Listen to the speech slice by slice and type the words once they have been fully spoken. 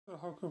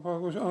Hardcore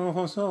Park, which I don't know if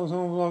I saw his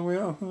own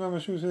vlog. I'm from my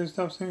shoes today.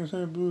 Stop singing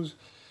Sunday blues.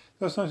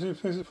 That's not the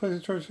place the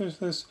church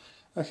list.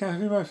 I can't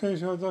feel my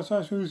face. That's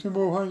not shoes. You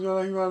move hands. I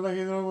like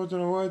you know, don't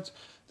know what.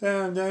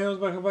 Damn, Daniels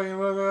back and back and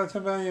whatever. That's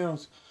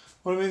Daniels.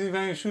 What amazing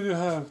banging shoes you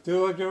have. Do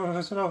you like your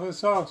messing off his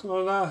socks?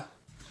 Voila.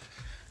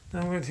 Now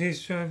I'm going to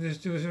taste drive this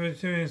do some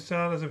vegetarian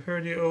style as a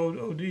parody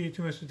OD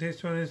to Mr.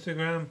 Taster on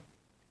Instagram.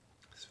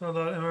 Spelled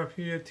out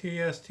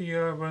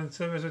MRPTSTR, but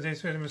instead of Mr.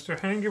 Taster, Mr.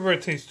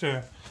 Hangerbird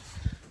Taster.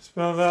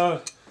 Spelled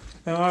out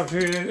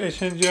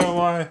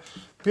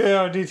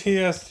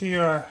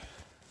MRPHNGRYBARDTSTR.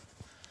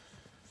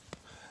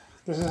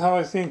 This is how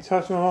I stay in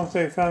touch with my mom's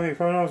family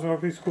for hours in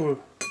preschool.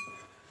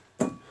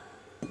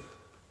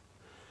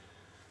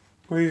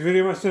 With these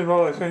video messages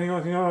about like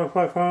anyone can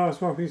apply for hours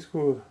in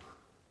preschool.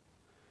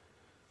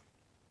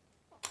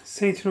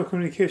 Sentinel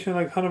communication,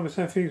 like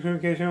 100% free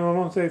communication with my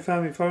mom's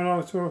family for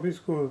hours in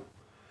preschool.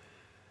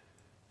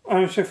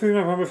 I'm chef food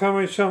up on my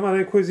family shop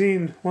and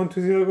cuisine.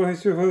 120 logo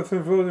history for the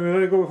film Frozen. We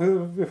let it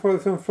go before the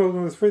film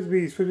Frozen with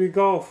frisbees, frisbee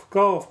golf,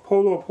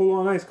 polo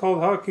on ice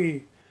called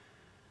hockey.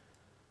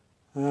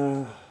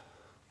 The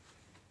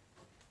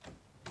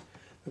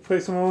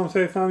place of my mom's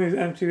family is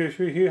empty. They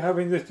should be here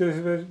having this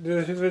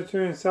delicious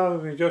vegetarian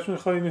salad with me. Josh and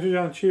Khali, Mr.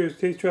 John, cheers.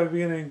 Taste try at the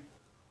beginning.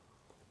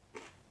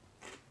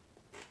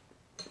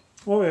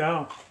 Oh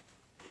yeah.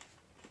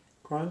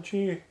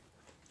 Crunchy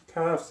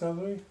calf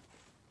celery.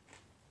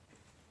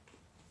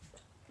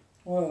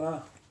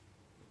 Voilà.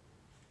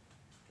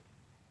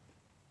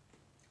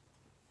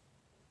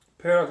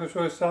 Pair of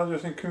choice salad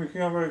dressing,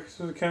 cucumber,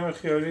 so the camera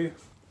theory.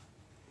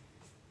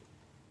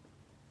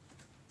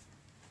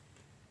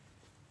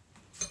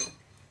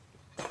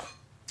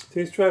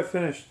 Taste drive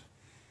finished.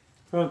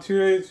 Around 2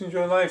 days to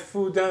enjoy life,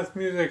 food, dance,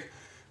 music.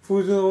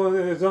 Food is the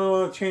only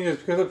one that changes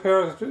because of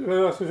pair of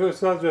choice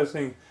salad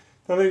dressing.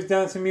 That leaves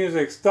dance and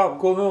music. Stop,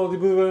 golden oldie,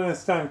 blue and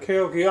stand.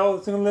 Karaoke, all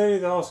the single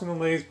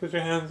ladies, put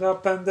your hands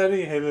up and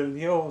daddy,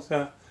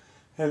 heleliosa,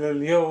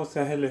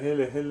 heleliosa.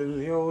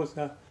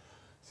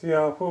 See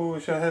how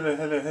pusha,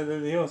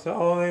 heleliosa.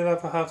 All they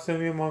love for half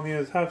cent, your mommy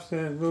is half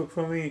cent. Look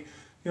for me,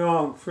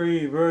 young,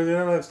 free, bird in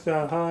a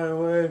lifestyle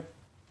highway.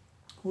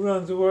 Who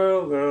runs the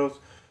world, girls?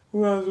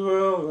 Who runs the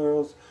world,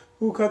 girls?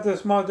 Who cut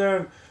this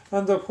modern?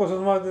 And the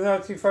person modern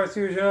Nazi first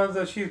year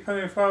that she's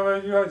penny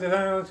forward, you have to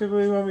hang on to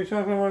believe won't be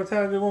trying for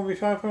mortality, won't be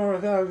trying for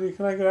mortality.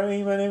 Can I get our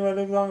amen,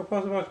 live long and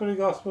prosperous for the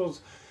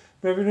gospels?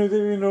 Maybe new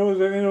every knows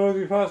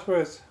be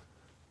prosperous.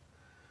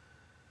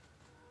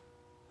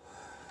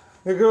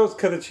 The girls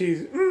cut the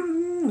cheese.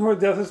 Her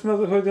death is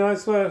smelled of her denied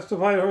sweat, to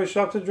find her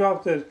shopped and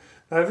dropped it.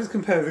 Life is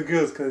compared to the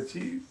girls cut the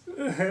cheese.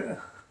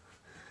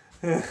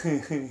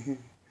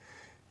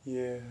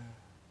 Yeah.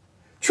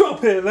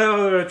 Trumpet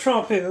louder,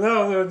 trumpet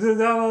louder, trumpet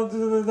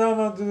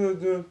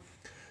louder,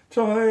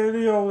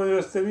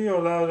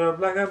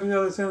 black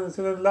abigail is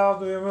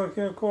louder,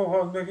 American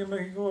co-op, make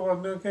it go up,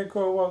 American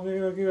co-op,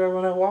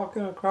 when I walk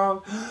in a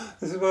crowd,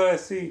 this is what I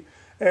see.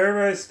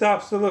 Everybody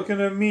stops to looking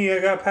at me.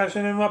 I got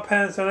passion in my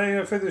pants and I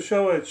ain't afraid to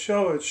show it.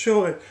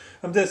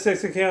 I'm dead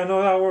sexy, I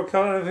know that work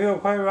out, and I feel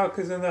Pirate Rock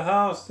is in the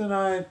house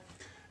tonight.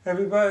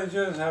 Everybody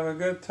just have a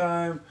good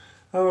time,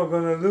 and we're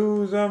gonna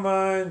lose our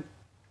mind.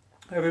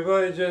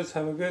 Everybody just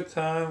have a good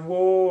time.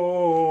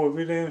 Whoa,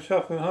 every day I'm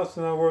shuffling,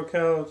 hustling, I work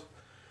out.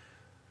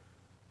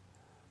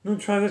 New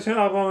transition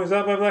album is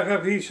out by Black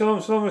Eyed Peas.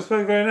 Shalom,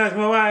 respect, very nice.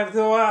 My wife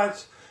to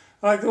watch.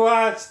 I like to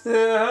watch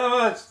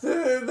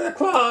the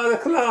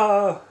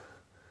claw.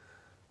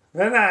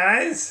 Very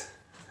nice.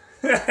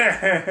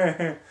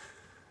 I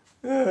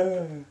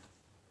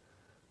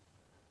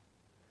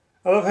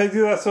love how you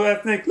do that so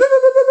ethnic.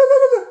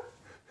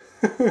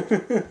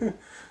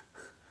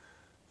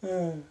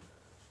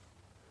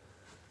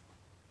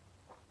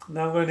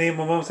 Now I'm going to name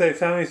my mom's side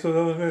family, so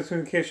those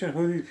miscommunication,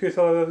 who these peers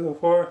all that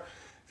before.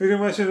 Video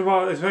message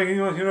about it's making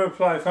you want to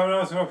reply. Family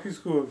house in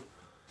preschool.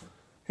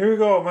 Here we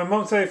go, my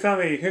mom's side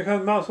family. Here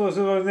comes mouthful of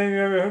syllables of names you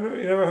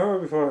never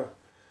heard before.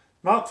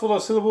 Mouthful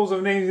of syllables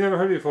of names you never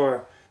heard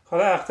before.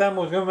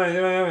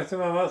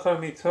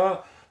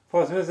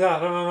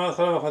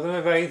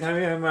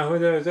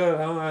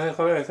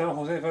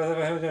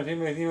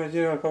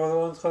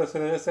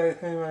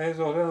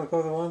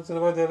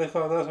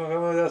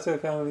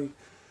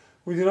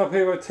 We do not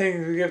pay our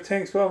things. We give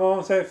thanks to our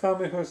mom's side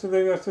family for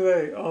saving us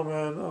today.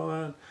 Amen,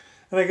 amen.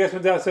 And I guess my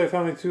dad's side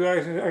family too. I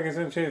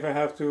can change if I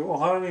have to.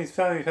 Ohana means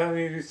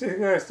family, we stick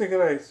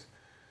together.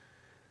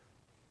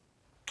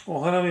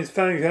 Ohana means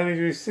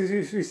family, we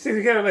stick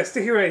together like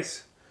sticky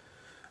rice.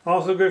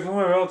 Also grateful for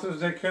my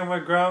relatives to take care of my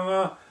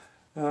grandma.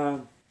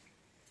 Oh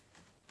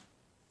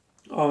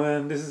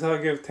man, this is how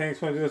I give thanks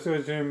when I do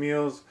this during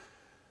meals.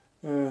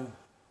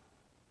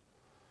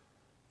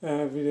 Every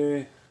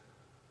day.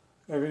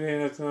 Every day,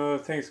 that's another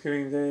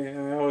Thanksgiving Day,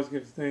 and I always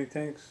give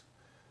thanks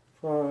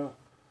for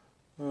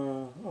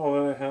all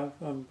that I have.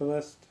 I'm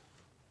blessed.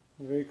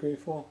 I'm very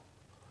grateful.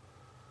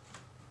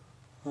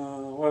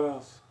 What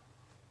else?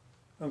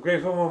 I'm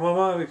grateful to my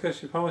mama because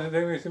she promised to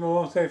take me to my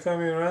mom's side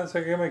family around, so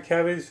I can get my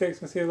cavities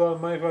fixed and save a lot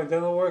of money for my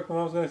dental work. My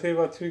mom's going to save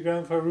about $2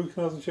 grand for root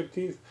canals and chipped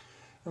teeth.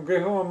 I'm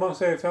grateful for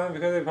months at a time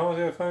because I promised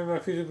I'd find my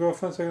future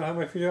girlfriend so I can have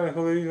my future like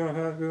ladies when I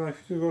have to be my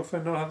future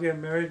girlfriend, not have to get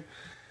married.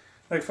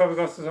 Like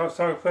Fabregas, the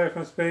soccer player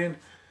from Spain.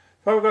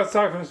 Fabregas,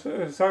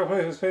 soccer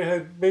player from Spain,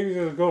 had babies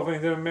with his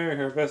girlfriend, he didn't marry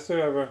her. Best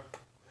story ever.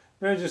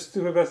 Marriage is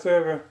stupid, best story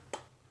ever.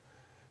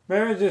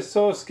 Marriage is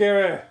so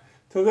scary.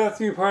 Till death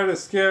do you part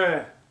is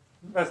scary.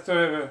 Best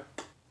story ever.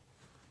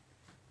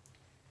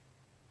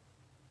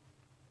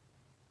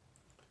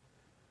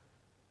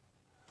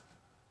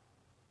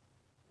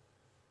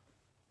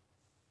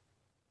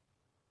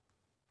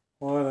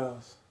 What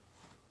else?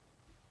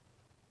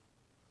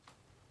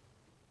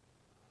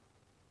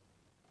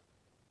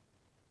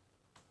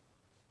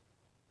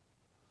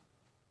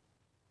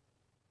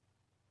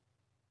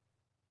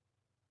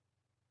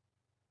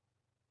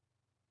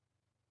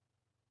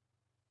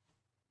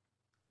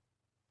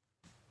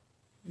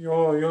 You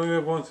only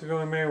live once, you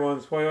only marry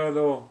once. Why I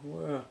know?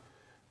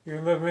 You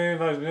can live married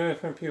lives with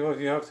different people. If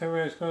you have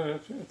temporary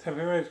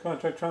marriage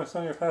contract trunks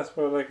on your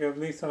passport, like a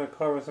lease on a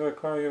car, instead of a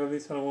car, you have a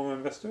lease on a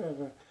woman. Best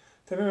ever.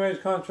 Temporary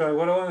marriage contract.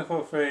 What a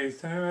wonderful phrase.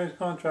 Temporary marriage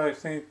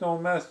contract saying no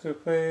master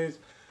plays.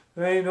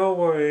 There ain't no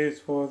worries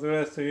for the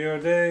rest of your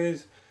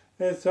days.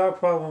 It's our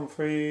problem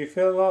free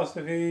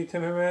philosophy.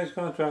 Temporary marriage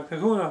contract.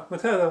 Hakuna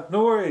Matata.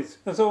 No worries,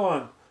 and so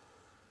on.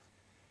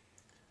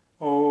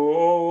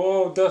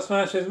 Oh, Dust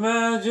Smash is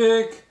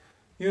magic,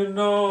 you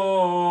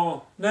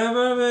know.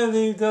 Never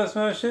believe Dust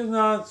Smash is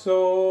not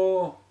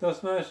so. Dust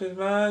Smash is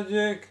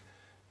magic,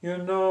 you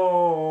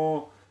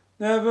know.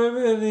 Never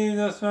believe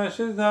Dust Smash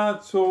is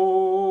not so.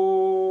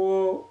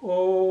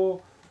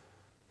 Oh,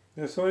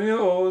 there's so many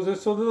O's,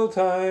 there's so little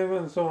time,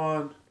 and so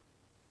on.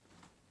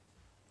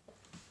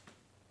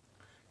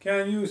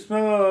 Can you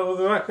smell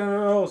the rock and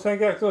roll?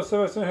 Sangacto,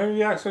 Sebastian, her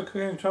reaction,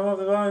 cooking, trauma of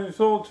the volume,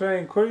 soul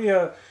train,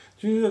 Korea.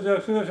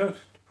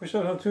 Push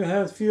up on two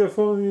hands, feet are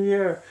full in the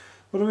air.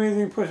 What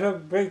amazing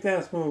push-up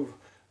breakdance move.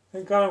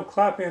 Thank God I'm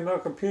clapping and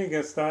not competing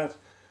against that.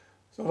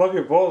 So I love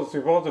your balls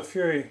of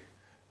fury.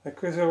 Like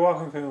Chris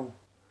walking film.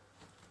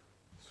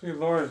 Sweet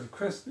Lord.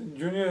 Chris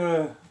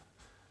Jr.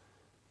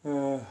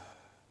 the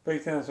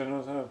breakdancer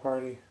knows how to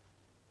party.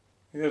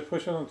 He does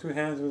push-up on two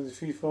hands with his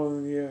feet falling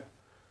in the air.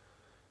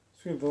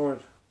 Sweet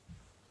Lord.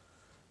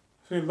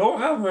 Sweet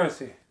Lord have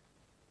mercy.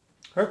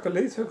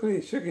 Hercules,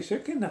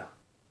 shaky now.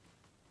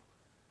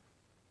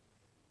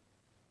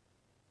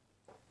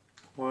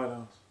 What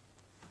else?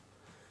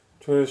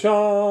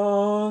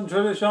 Tradition.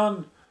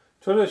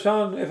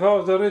 If I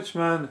was a rich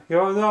man,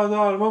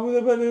 mum with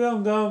a belly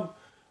dum.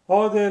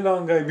 All day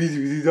long I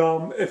busy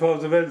dum. If I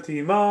was a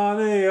wealthy man,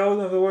 I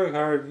wouldn't have to work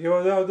hard.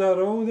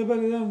 Mum with a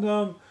belly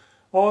dum.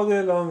 All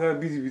day long I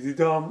busy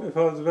dum. If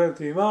I was a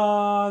wealthy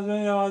man,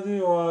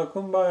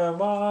 kumbaya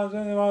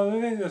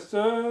man, the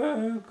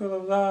circle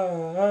of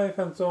life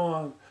and so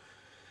on.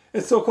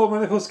 It's so cold,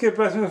 my nipples skip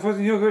breast with the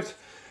frozen yogurt.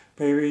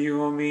 Baby,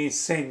 you and me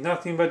say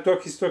nothing but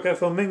dorky struck at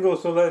flamingo,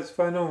 so let's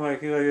find out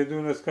like you're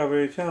doing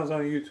Discovery channels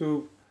on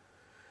YouTube.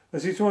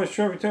 Let's see too much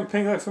shrimp turn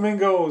pink like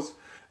flamingos.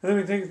 And then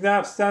we take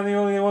naps standing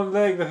only on one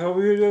leg like a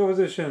weird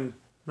position.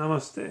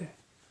 Namaste.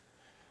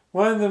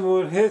 When the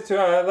moon hits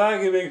your eye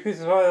like a big piece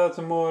of pie, that's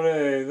amore.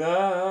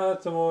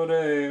 That's amore.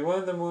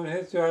 When the moon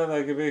hits your eye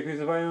like a big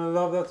piece of pie, you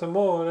love, that's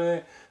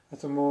amore.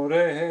 That's amore.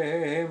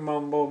 Hey,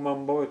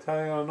 mambo,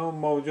 Italiano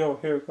mojo.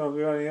 Here comes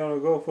Italiano,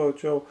 go for a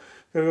show.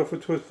 Gotta go for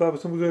twist flap,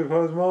 some good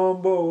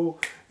mambo,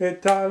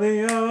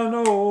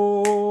 Italiano.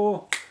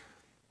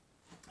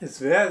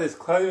 It's wet, it's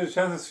cloudy, there's a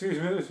chance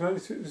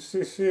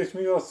to switch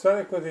me off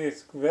static with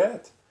it's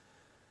wet.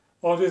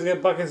 I'll just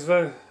get back in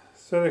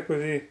static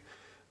with it.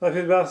 Life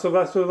is Vassal,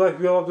 life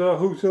be all up to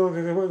hoops, it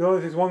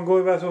only takes one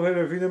goalie Vassal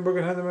hitter, if you didn't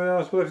hand them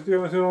out, but if you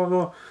do, I don't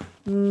know.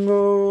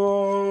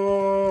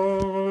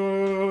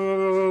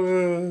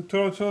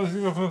 Total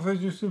for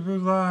figures to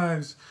people's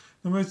lives.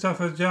 The white stuff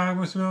has Jag,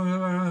 Mr.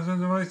 Miller,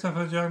 the white stuff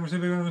has Jag, Mr.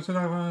 Big Mr.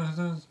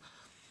 Dog.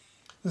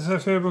 This is a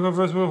favorite book of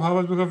verse book of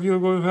Howard's book of you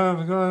going to have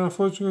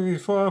unfortunately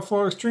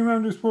for extreme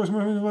amateur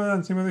sportsmen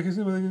and see what they can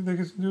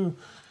do.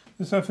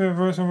 This is a favorite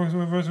verse of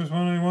verse was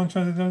 191,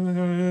 translated down the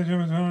religion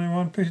was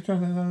 191, picture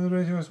translated down the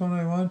religion was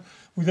 191.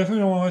 We definitely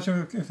don't want to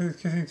watch it if it's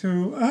kissing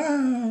too.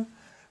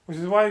 Which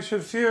is why you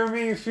should fear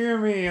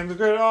me, and the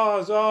great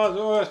Oz,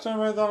 Australian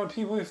marathon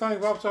people we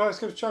fight, Bob High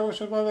Skip Chocolate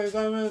Shot by Lady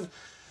Diamond.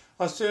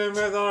 Australian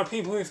marathon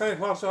people we fight,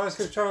 Bob High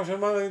Skip Chocolate Shot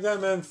by Lady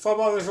Diamond.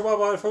 Football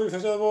for you, for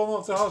the ball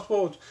off the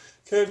houseboat.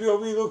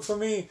 KBOB, look for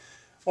me.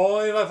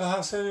 All your life I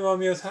have standing on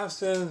me as half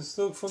stands.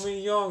 Look for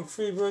me, young,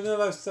 free bird, and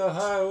lifestyle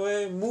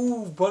highway.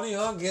 Move, bunny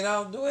hug, get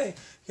out of the way.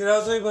 Get out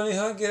of the way, bunny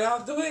hug, get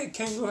out of the way.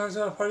 Kangaroo hugs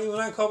at a party when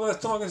I call my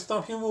stomach and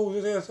stomp your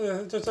moves.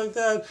 Just like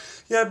that.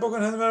 Yeah,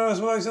 broken hand matters,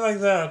 what I say like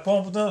that.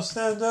 Bump down,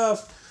 stand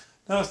up.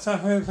 Now it's time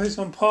for me to play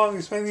some pong.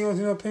 Expecting you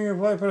to ping or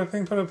play, put a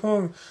ping, put a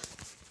pong.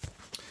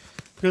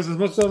 Because as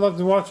much as I love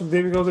to watch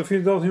baby girl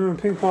defeat adult human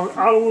ping pong,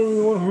 I don't want to be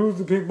the one who loses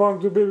the ping pong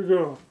to baby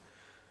girl.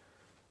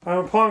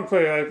 I'm a pong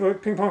player. I play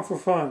ping pong for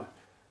fun.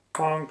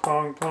 Pong,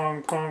 pong,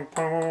 pong, pong,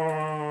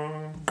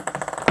 pong.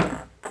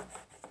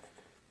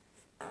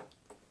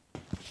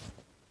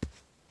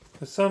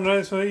 The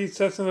sunrise from the east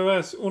sets in the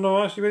west. Uno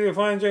watch the video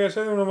fine, Jackie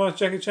Chan, Uno watch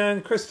Jackie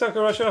Chan. Chris Tucker,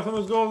 Rush off him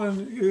was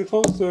golden. You get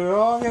closer,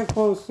 oh get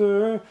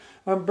closer.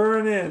 I'm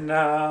burning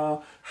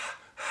now.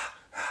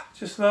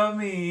 Just love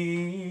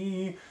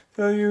me.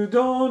 Till you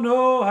don't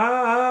know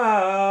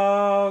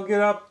how.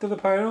 Get up till the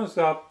party don't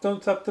stop.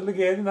 Don't stop till the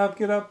getting up.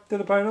 Get up till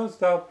the party don't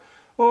stop.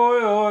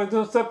 Oi, oi,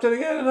 don't stop till the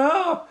getting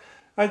up.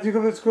 I do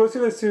go to school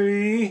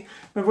to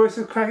my voice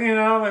is cracking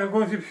out like I'm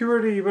going through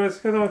puberty, but it's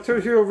because I'm a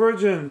 30-year-old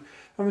virgin.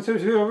 I'm a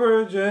 30-year-old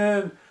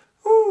virgin.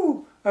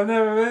 Ooh, I've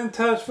never been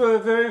touched for the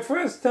very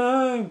first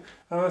time.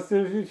 I'm a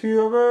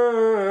 32-year-old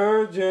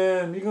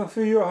virgin. You can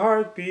feel your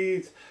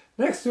heartbeat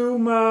next to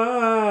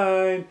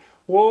mine.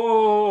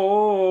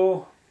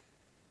 Whoa.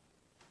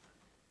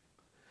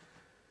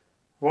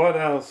 What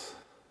else?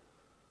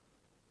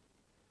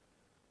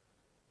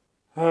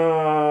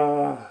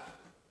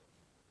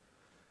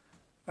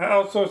 I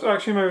outsourced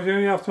actually my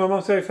virginity after my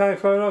mom said I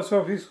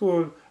outsourced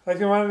preschool. I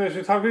think one of them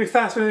should talk really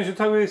fast and they should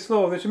talk really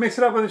slow. They should mix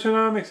it up and they should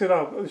not mix it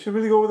up. They should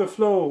really go with the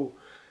flow.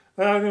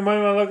 I like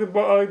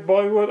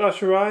Bollywood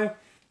Usher Rai.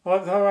 I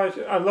love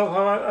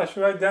how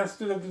Usher Rai danced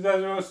to the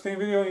Desert Sting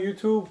video on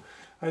YouTube.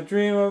 I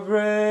dream of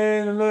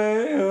rain,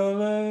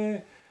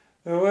 ole.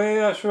 The way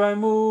Usher Rai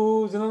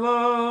moves in a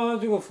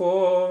logical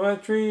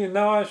formatry, and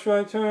now Usher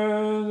Rai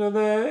turns,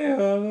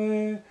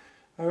 ole.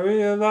 I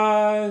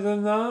realize that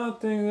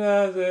nothing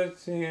as it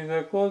seems.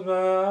 I close my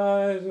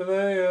eyes,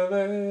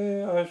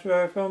 ole. Usher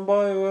Rai from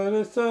Bollywood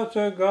is such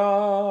a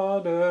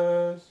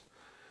goddess.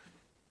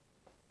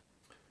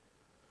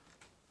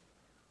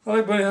 I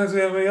like Bunny Hugs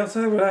with everybody else. I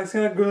like relaxing,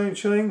 I like grilling and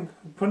chilling.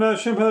 Putting out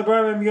shrimp on the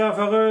bar, and Miguel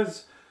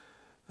Fagers.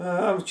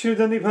 I'm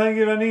Cheetah playing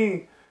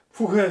Irani.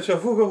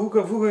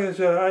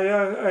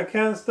 I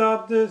can't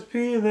stop this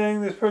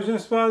feeling this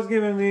person's spot is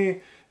giving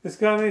me. It's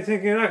got me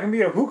thinking I can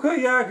be a hookah.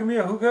 Yeah, I can be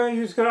a hookah.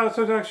 You just got to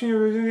outsource action.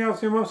 You're using out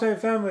to your mom's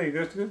side family.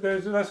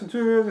 There's less than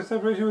 2 years of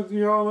separation with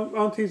your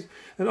aunties,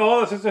 and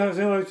all the sisters have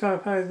similar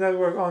Chinese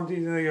network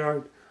aunties in the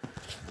yard.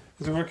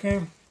 Is it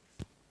working?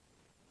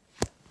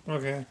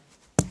 Okay.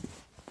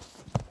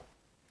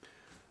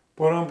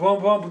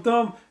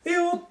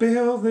 Ilt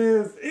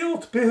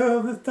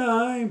build this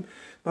time.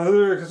 My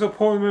lyrics are so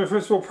poor when I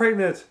first of all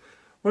pregnant.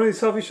 One of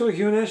these selfies show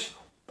humanish.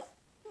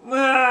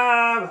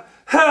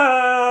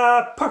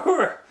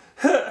 Parkour.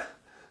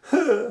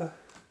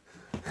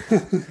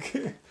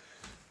 Okay.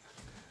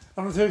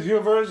 I'm a 32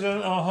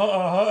 virgin. I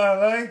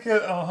like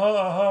it.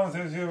 I'm a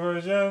 32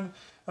 virgin.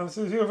 I'm a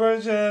 32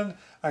 virgin.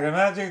 I got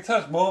magic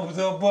touch. Boom,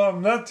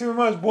 not too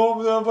much.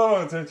 Boom,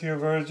 32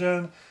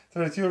 virgin.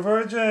 32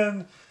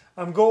 virgin.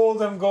 I'm gold.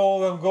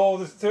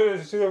 This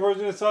 32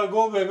 virgin is solid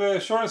gold, baby.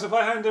 Short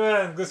supply, high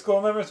demand. This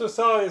gold member so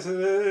solid, yes it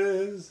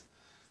is.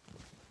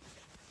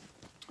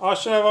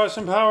 Ocean have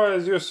ocean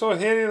powers. You're so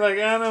hated like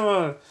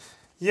animal.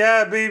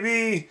 Yeah,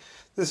 baby.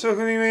 This fucking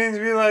means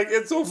be like,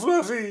 it's so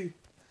fluffy.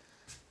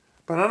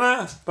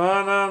 Banana.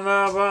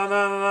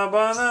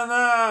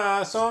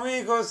 So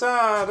mi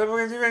cosa.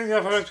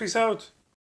 Peace out.